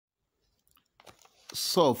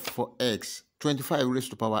solve for x. 25 raised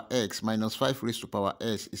to power x minus 5 raised to power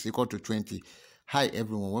s is equal to 20. Hi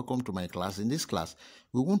everyone, welcome to my class. In this class,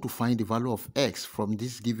 we want to find the value of x from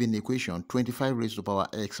this given equation. 25 raised to power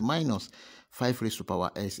x minus 5 raised to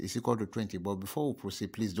power s is equal to 20. But before we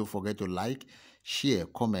proceed, please don't forget to like, share,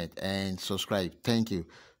 comment, and subscribe. Thank you.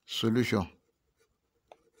 Solution.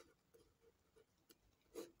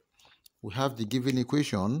 We have the given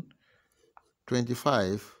equation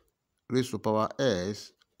 25 raised to power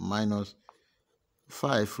s minus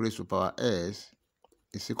 5 raised to power s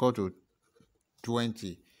is equal to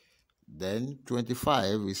 20. Then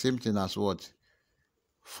 25 is same thing as what?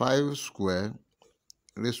 5 square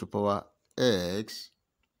raised to power x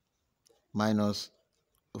minus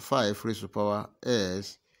 5 raised to power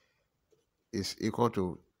s is equal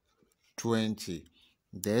to 20.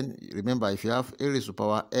 Then remember, if you have a raised to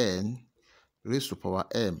power n raised to power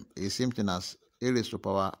m is same thing as a raised to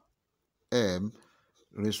power m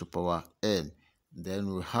raised to power n.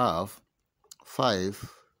 Then we have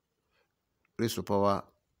 5 raised to power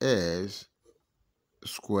s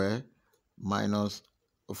square minus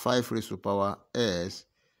 5 raised to power s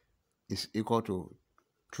is equal to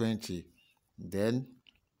 20. Then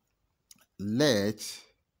let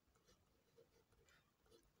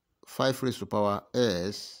 5 raised to power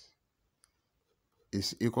s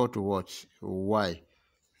is equal to what? Y.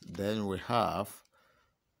 Then we have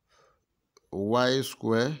y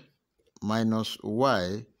square minus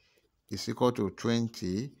y is equal to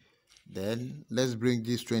 20. Then let's bring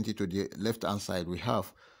this 20 to the left hand side. We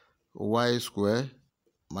have y square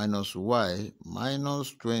minus y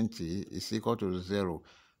minus 20 is equal to 0.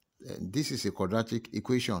 And this is a quadratic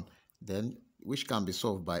equation, then which can be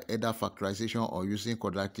solved by either factorization or using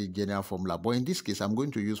quadratic general formula. But in this case, I'm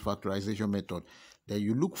going to use factorization method. Then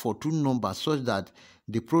you look for two numbers such that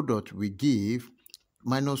the product will give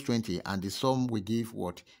minus 20 and the sum will give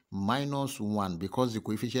what? Minus 1, because the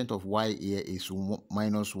coefficient of y here is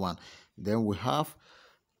minus 1. Then we have,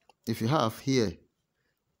 if you have here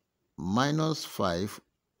minus 5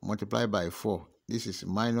 multiplied by 4, this is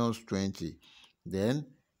minus 20. Then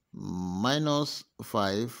minus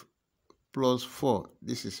 5 plus 4,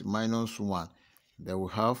 this is minus 1. Then we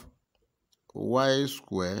have y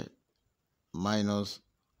square minus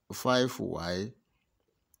 5y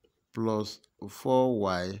plus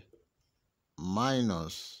 4y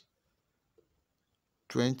minus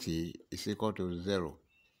 20 is equal to 0.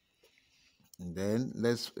 And then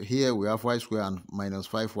here we have y square and minus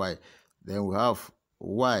 5y. Then we have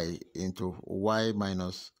y into y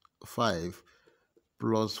minus 5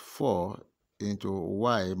 plus 4 into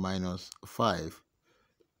y minus 5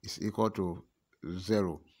 is equal to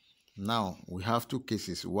 0. Now we have two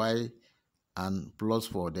cases, y and plus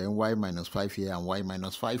 4, then y minus 5 here and y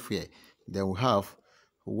minus 5 here. Then we have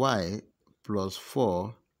y plus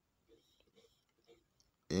 4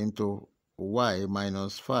 into y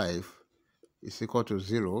minus 5 is equal to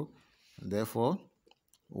 0. Therefore,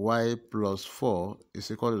 y plus 4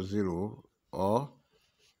 is equal to 0, or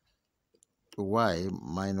y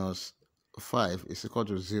minus 5 is equal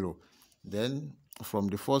to 0. Then from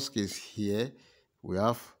the first case here, we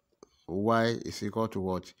have y is equal to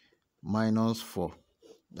what? Minus 4.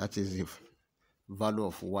 That is the value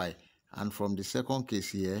of y. And from the second case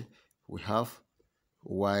here, we have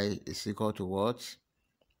y is equal to what?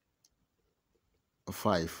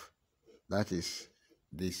 5. That is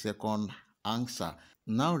the second answer.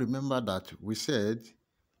 Now remember that we said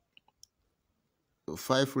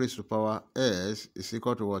 5 raised to power s is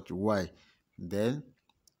equal to what? Y. Then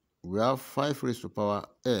we have 5 raised to power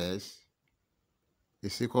s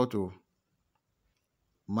is equal to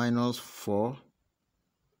minus 4,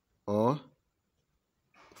 or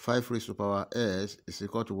 5 raised to power s is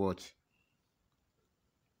equal to what?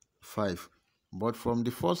 5. But from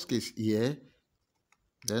the first case here,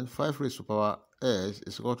 then 5 raised to power s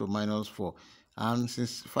is equal to minus 4. And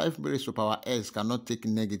since 5 raised to power s cannot take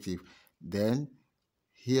negative, then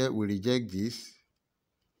here we reject this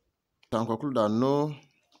and conclude that no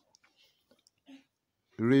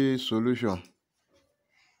real solution.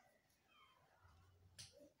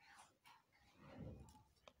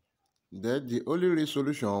 Then the only real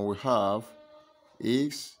solution we have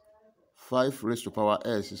is 5 raised to power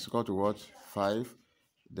s is equal to what? 5.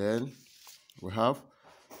 Then we have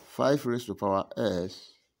 5 raised to power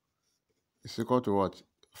s is equal to what?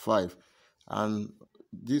 5. And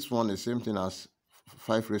this one is same thing as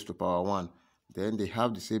 5 raised to power 1. Then they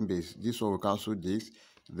have the same base. This one will cancel this.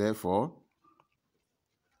 Therefore,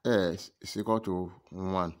 s is equal to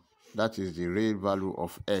 1. That is the real value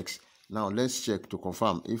of x. Now let's check to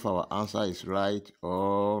confirm if our answer is right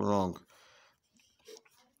or wrong.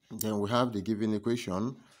 Then we have the given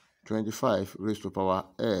equation 25 raised to power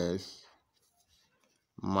s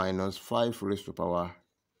minus 5 raised to power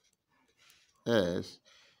s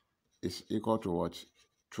is equal to what?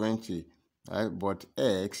 20. Right? But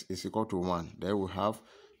x is equal to 1. Then we have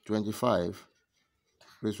 25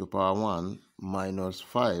 raised to power 1 minus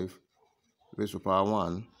 5 raised to power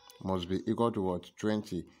 1 must be equal to what?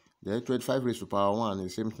 20. Then 25 raised to power 1 is the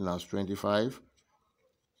same thing as 25.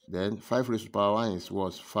 Then 5 raised to power 1 is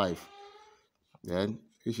what? 5. Then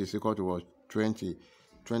which is equal to what? 20.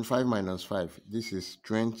 25 minus 5. This is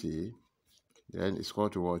 20. Then it's equal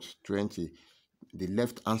to what? 20. The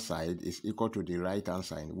left hand side is equal to the right hand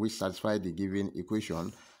side, which satisfies the given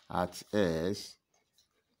equation at s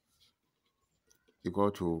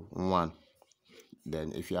equal to 1.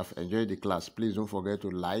 Then if you have enjoyed the class, please don't forget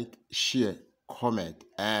to like, share, comment,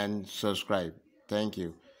 and subscribe. Thank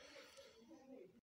you.